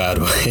 like in the bad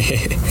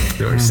way.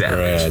 They were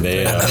savage.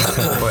 Yeah,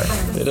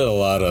 they did a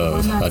lot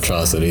of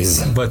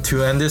atrocities. But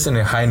to end this in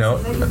a high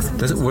note,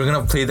 we're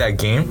gonna play that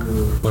game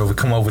where we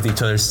come up with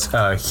each other's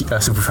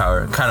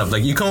superpower. Kind of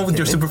like you come up with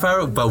your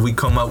superpower, but we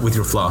come up with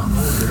your flaw.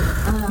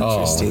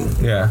 Interesting.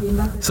 Yeah.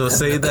 So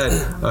say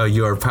that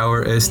your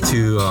power is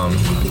to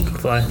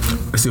Fly.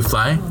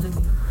 fly.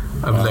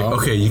 I'm like,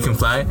 okay, you can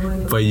fly,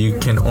 but you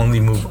can only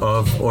move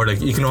up, or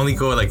like you can only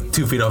go like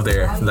 2 feet up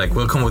there. Like,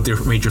 we'll come with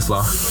your major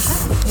flaw.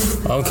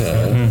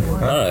 Okay. All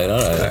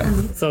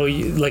right. So,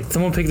 like,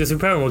 someone pick the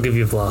superpower and we'll give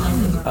you a flaw.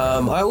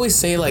 I always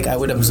say like I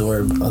would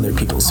absorb other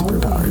people's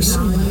superpowers.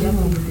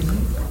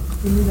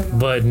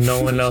 But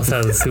no one else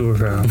has a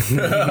superpower.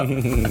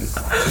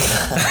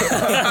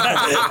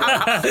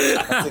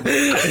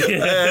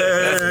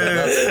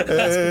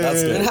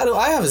 That's good. How do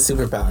I have a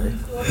superpower?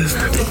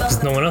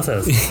 No one else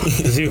has.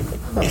 Just you.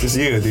 Just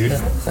you, dude.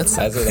 That's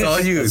It's all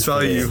you. It's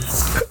all you.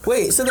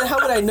 Wait, so then how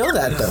would I know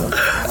that though?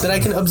 That I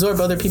can absorb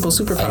other people's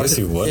superpowers? I guess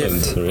you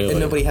wouldn't, if really.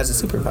 nobody has a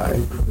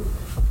superpower.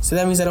 So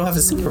that means I don't have a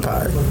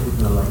superpower.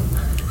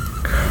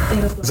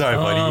 Sorry,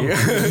 buddy.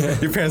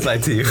 Your parents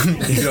lied to you.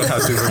 You don't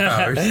have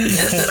superpowers.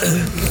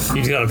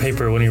 You just got a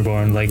paper when you're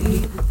born, like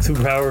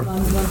superpower.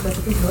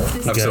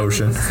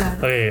 Absorption.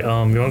 Okay, you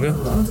wanna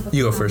go?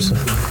 You go first.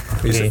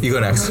 You go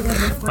next.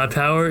 My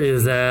power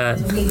is that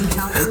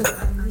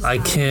I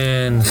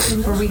can.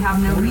 Where we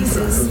have no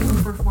basis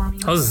for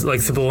forming I was like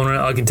simple one.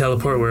 I can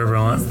teleport wherever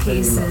I want.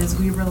 cases,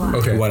 we rely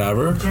Okay.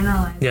 Whatever.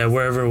 generalize. Yeah,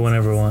 wherever,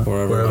 whenever I want.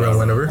 Wherever and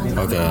whenever.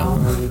 Okay.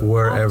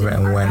 Wherever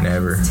and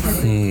whenever.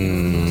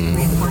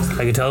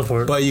 I can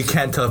teleport. But you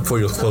can't teleport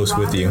your clothes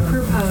with you.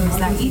 Propose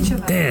that each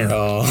of us Damn.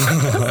 Oh.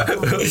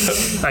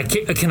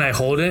 Can I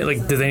hold it?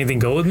 Like, does anything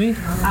go with me?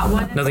 at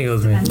one Nothing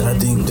goes with me.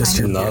 Nothing, just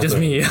your No. Just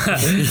me.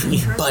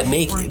 Yeah. butt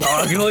naked.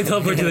 I can only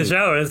teleport to the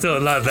shower. That's still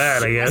not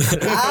bad, I guess.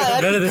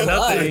 Better than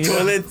nothing.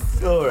 Toilet.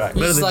 All right.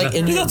 Better Just than like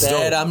in your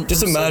bed. I'm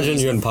Just imagine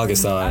you're in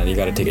Pakistan and you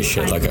gotta take a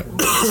shit like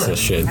a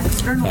shit,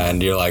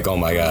 and you're like, oh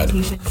my god,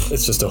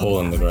 it's just a hole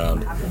in the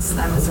ground.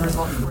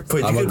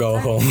 But I'm gonna go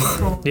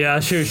home. Yeah,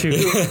 shoot.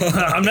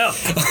 I'm out.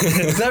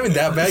 it's not even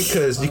that bad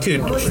because you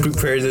could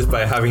prepare this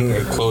by having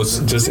clothes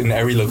just in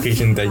every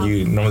location that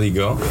you normally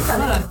go.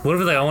 What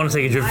if like I want to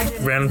take a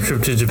random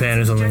trip to Japan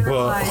or something?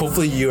 Well,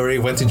 hopefully you already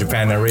went to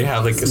Japan and already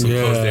have like some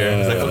clothes there.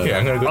 It's like, okay,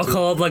 I'm gonna go. I'll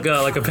call up like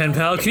a pen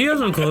pal. Can you have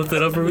some clothes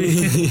that up for me?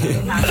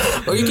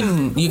 Or you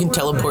can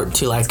teleport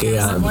to like a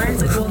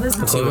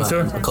Clothing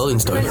store? a clothing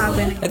store.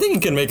 I think you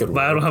can make it.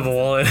 But I don't have a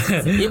wallet.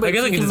 Yeah, but I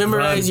guess I you can can just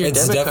memorize run. your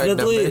It's debit card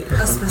definitely number.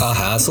 a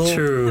hassle.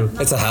 True.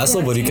 It's a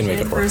hassle, but you can make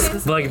it work.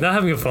 But like not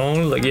having a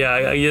phone, like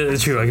yeah,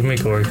 it's true. I can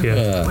make it work. Yeah.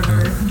 Yeah.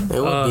 It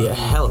would be a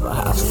hell of a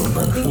hassle,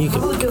 but you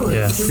can.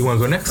 Yeah. You want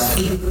to go next?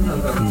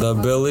 The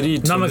ability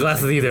to Not my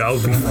glasses either. I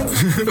would be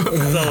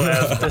so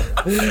asked.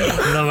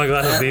 Not my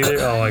glasses either.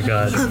 Oh my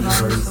god.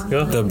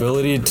 Go. the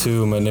ability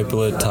to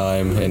manipulate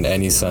time in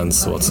any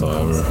sense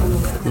whatsoever.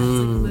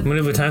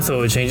 Manipulate time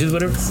so it changes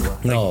whatever.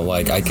 No,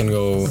 like I can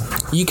go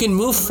You can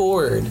move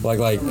forward, like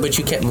but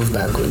you can't move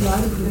backward.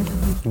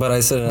 but I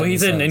said But he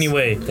said in any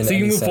way. So you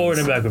can move forward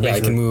and backward. Yeah, I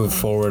Basically. can move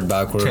forward,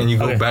 backward. Can you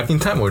go Okay. back in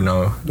time or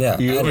no? Yeah.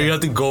 Or you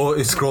have to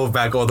go scroll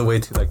back all the way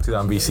to like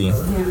 2000 BC.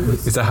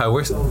 Is that how it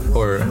works?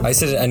 Or I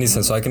said in any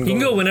sense, so I can go. You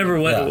can go whenever,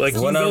 Yeah, like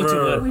you whenever, can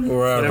go to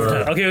wherever.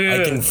 whatever time.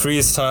 Okay. I can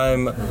freeze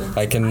time.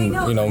 I can,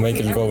 make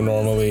it go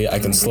normally. I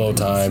can slow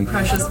time.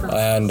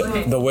 And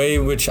the way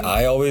in which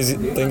I always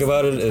think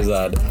about it is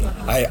that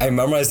I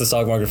memorize the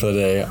stock market for the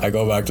day. I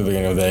go back to the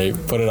beginning of the day,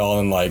 put it all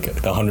in like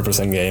the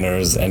 100%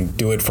 gainers, and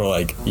do it for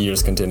like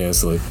years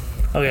continuously.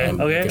 Okay,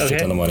 and okay, make a shit okay.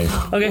 ton of money.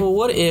 Okay. Well,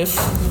 what if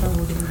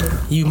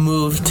you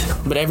moved,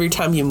 but every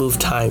time you move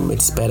time,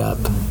 it sped up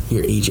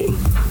your aging?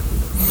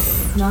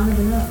 Yeah,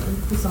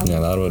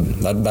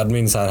 that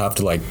means I'd have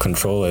to like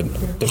control it.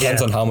 Depends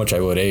Yeah. on how much I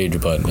would age,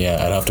 but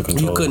yeah, I'd have to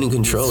control You couldn't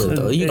control it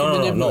though. You No, can no,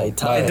 no,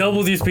 manipulate no. time. It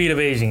doubles your speed of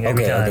aging it.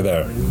 every Okay, time. okay,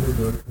 there.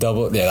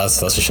 Double. Yeah,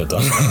 that's a shit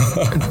ton.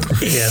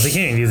 Yeah, they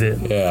can't use it.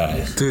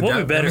 Yeah. Dude, What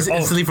would that, be better? that means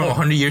instantly from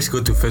 100 years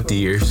go to 50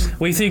 years.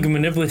 Wait, so you can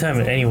manipulate time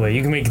in any way.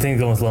 You can make things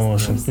go in slow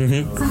motion.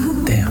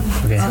 Mm-hmm. Damn.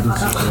 Okay.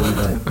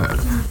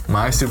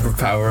 My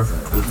superpower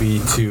would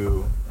be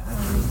to.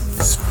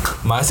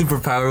 My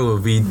superpower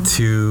would be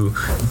to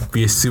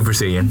be a Super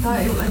Saiyan.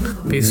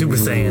 Be a Super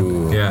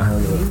Saiyan. Yeah.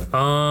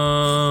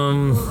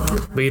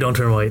 But you don't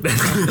turn white.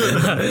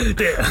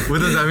 Damn. What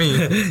does that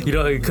mean? You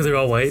don't, because they're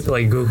all white,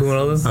 like Goku and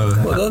all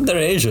them. Well, they're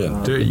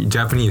Asian. They're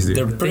Japanese, dude.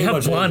 They're They pretty have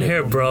much blonde Asian.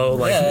 hair, bro.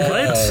 Like, Yeah,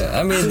 what? yeah,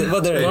 I mean,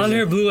 but they're Blonde Asian.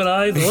 hair, blue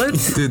eyes.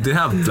 What? Dude, they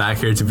have black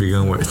hair to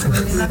begin with.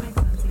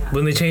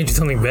 When they change to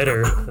something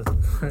better.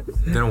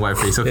 Then a white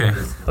face. Okay.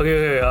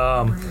 Okay.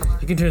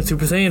 You can turn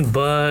Super Saiyan,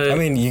 but I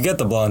mean, you get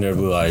the blonde hair,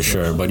 blue eyes,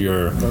 sure, but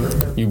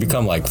you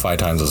become like 5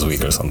 times as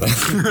weak or something.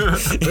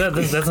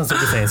 that's not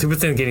Super Saiyan. Super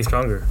Saiyan's getting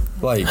stronger.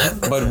 Like,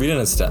 but we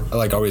didn't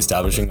like. Are we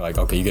establishing like,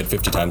 okay, you get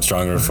 50 times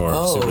stronger for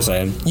Super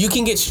Saiyan? You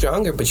can get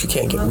stronger, but you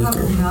can't get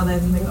weaker.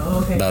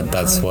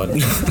 That's what.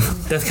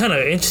 That's kind of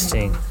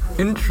interesting.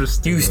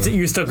 Interesting.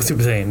 You're stuck with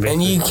Super Saiyan, And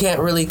basically. you can't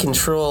really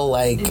control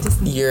like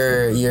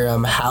your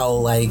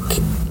how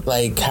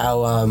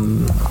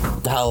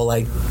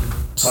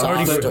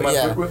soft or,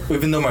 yeah.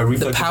 Even though my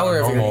reflexes The power are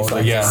of your normal,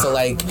 reflexes. yeah. So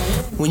like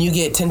when you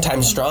get 10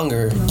 times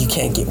stronger, you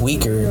can't get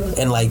weaker,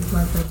 and like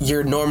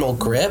your normal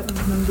grip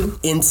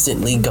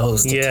instantly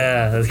goes to 10.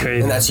 Yeah, that's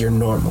crazy. And that's your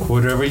normal.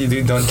 Whatever you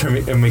do, don't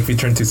make me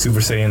turn to Super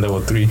Saiyan level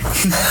 3.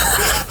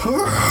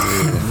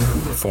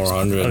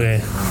 400.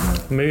 Okay.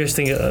 Maybe I should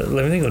think.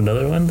 Let me think of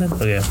another one then.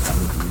 Okay.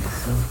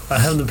 I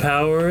have the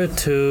power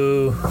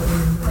to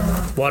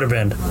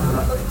waterbend.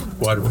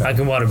 What? I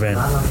can waterbend.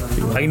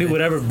 I can do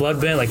whatever, blood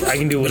bend. Like I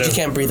can do But you whatever.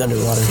 can't breathe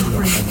underwater.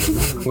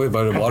 Wait,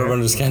 but the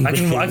waterbenders can't.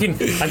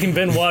 I can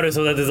bend water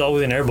so that there's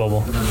always an air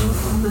bubble.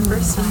 The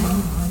first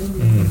time.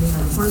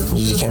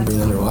 You just can't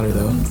breathe underwater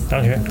though. I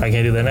don't care. I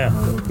can't do that now.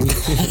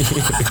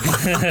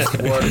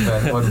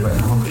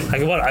 I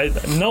can water.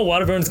 No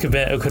water burns could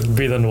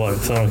breathe underwater,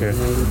 so I don't care.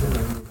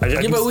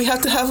 Yeah, but we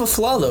have to have a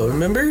flaw though.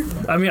 Remember?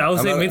 I mean, I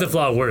would say make the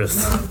flaw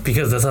worse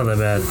because that's not that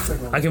bad.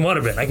 I can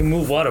waterbend. I can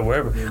move water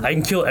wherever. I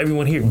can kill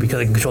everyone here because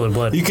I can control their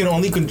blood. You can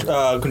only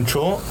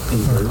control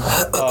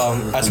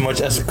as much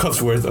as a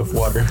cup's worth of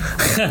water.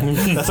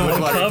 That's how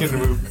much water you can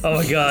remove. Oh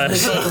my god.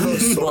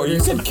 Or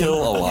you could kill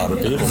a lot of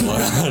people,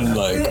 man.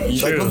 Like,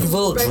 you Like True.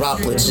 little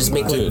droplets, just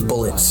make like Dude.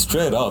 bullets.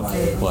 straight up.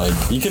 Like,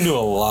 you can do a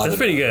lot. That's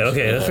pretty good.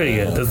 Okay, that's pretty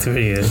good. That's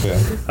pretty good. Okay.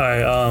 All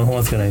right. Who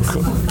wants to go next?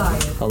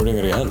 Are we doing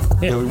it again?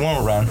 Yeah, we want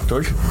a round.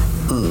 George?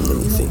 Let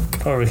me think.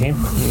 Oh, Raheem.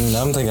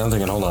 I'm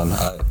thinking. Hold on.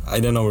 I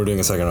didn't know we were doing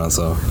a second round,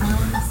 so.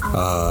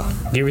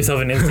 Give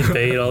yourself an instant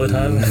fade all the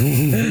time.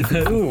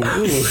 Ooh.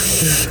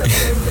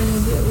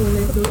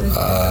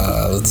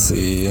 Let's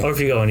see. Or if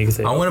you go and you can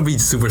say I want to be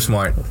super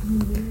smart.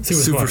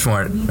 super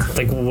smart.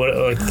 Like what?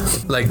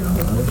 Like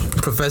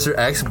Professor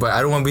X, but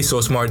I don't want to be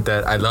so smart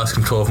that I lost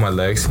control of my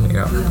legs. You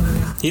know?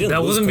 He didn't That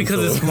lose wasn't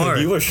because it's control. smart.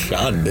 You were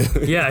shot,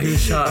 dude. Yeah, he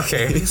was shot.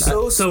 Okay.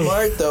 So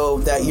smart though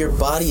that your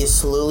body is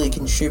slowly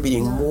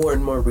contributing more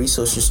and more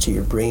resources to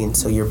your brain,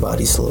 so your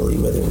body's slowly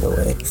withering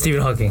away.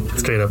 Stephen Hawking,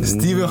 straight up.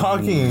 Stephen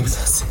Hawking.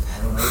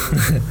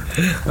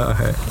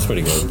 Okay, It's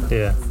pretty good.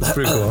 Yeah. that's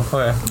pretty cool.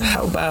 Okay.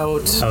 How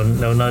about I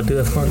would not do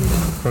that smart.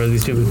 Or at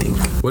least stupid.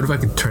 What if I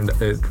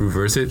could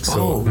reverse it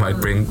so my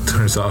brain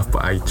turns off,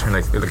 but I turn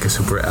like a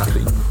super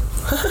athlete?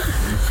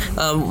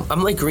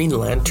 I'm like Green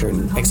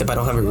Lantern, except I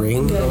don't have a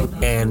ring,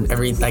 and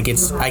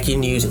I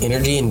can use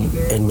energy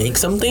and make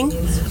something,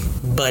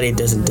 but it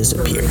doesn't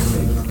disappear.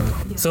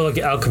 So like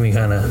alchemy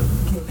kind of.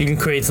 You can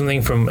create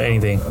something from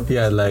anything.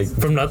 Yeah, like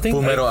From nothing?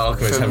 Full Metal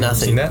Alchemist. From Have you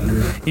seen that?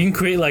 You can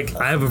create like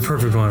I have a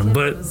perfect one,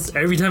 but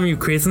every time you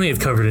create something, it's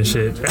covered in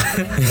shit.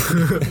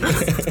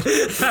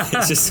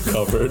 It's just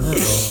covered.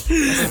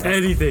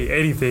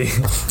 anything.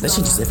 That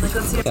shit just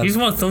everything. You just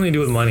want something to do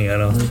with money. I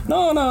don't.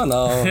 No.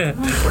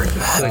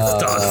 Like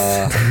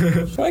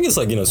stocks. I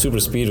guess super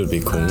speed would be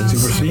cool.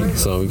 Super speed?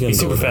 So we can Be go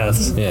super with that.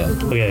 fast. Yeah.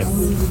 Okay.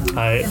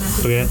 Alright.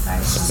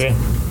 Okay.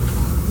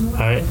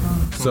 Alright.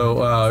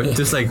 So,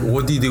 just like,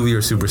 what do you do with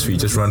your super speed?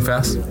 Just run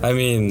fast? I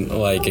mean,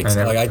 like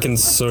I can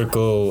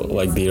circle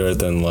like the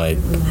earth and like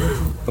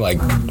much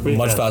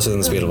fast. faster than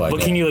the speed of light. But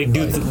can you like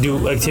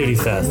do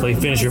activities fast? Like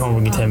finish your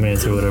homework in 10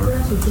 minutes or whatever.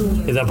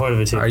 Is that part of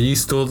it too? Are you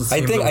still the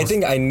same I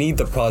think I need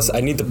the process.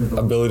 I need the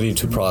ability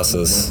to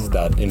process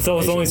that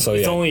information. So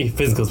it's only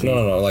physical speed.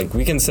 No. Like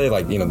we can say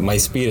my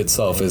speed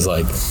itself is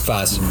like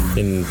fast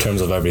in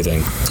terms of everything.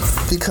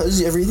 Because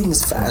everything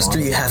is faster,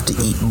 you have to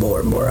eat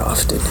more and more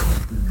often.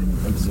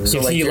 So you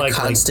like see you're like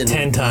constant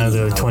 10 times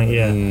or 20.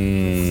 Yeah.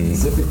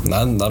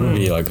 That would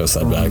be like a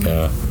setback,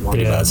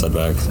 pretty Yeah. bad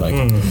setback. Like,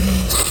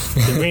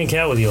 You bring a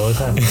cat with you all the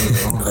time.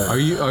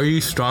 Are you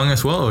strong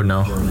as well or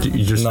no?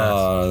 You just fast?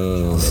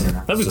 no.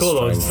 That'd be cool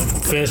though.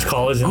 Just finish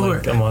college in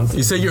like a month.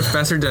 You said you're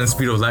faster than the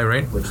speed of light,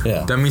 right?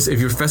 Yeah. That means if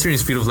you're faster than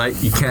the speed of light,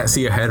 you can't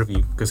see ahead of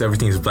you because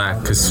everything is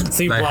black. Because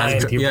So you're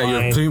blind, you're you're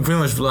blind. pretty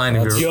much blind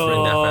if you're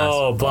running that fast.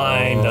 Yo,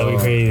 blind. That'd be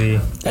crazy.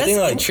 I think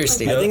like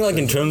interesting. I think like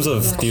in terms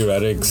of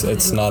theoretics,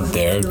 it's not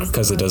there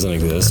because it doesn't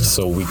exist.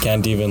 So we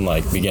can't even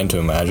like begin to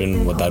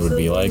imagine what that would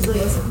be like.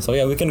 So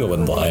yeah, we can go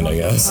with blind, I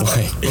guess.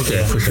 Like,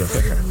 Okay, for sure.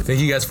 Thank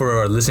you guys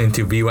for listening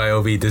to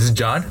BYOB. This is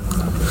John.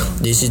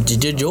 This is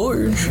DJ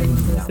George.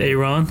 Hey,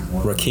 Ron.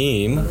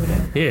 Rakeem.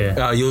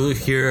 Yeah. You'll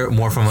hear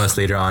more from us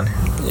later on.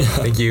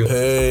 Thank you.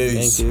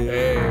 Thank you.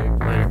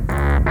 Later.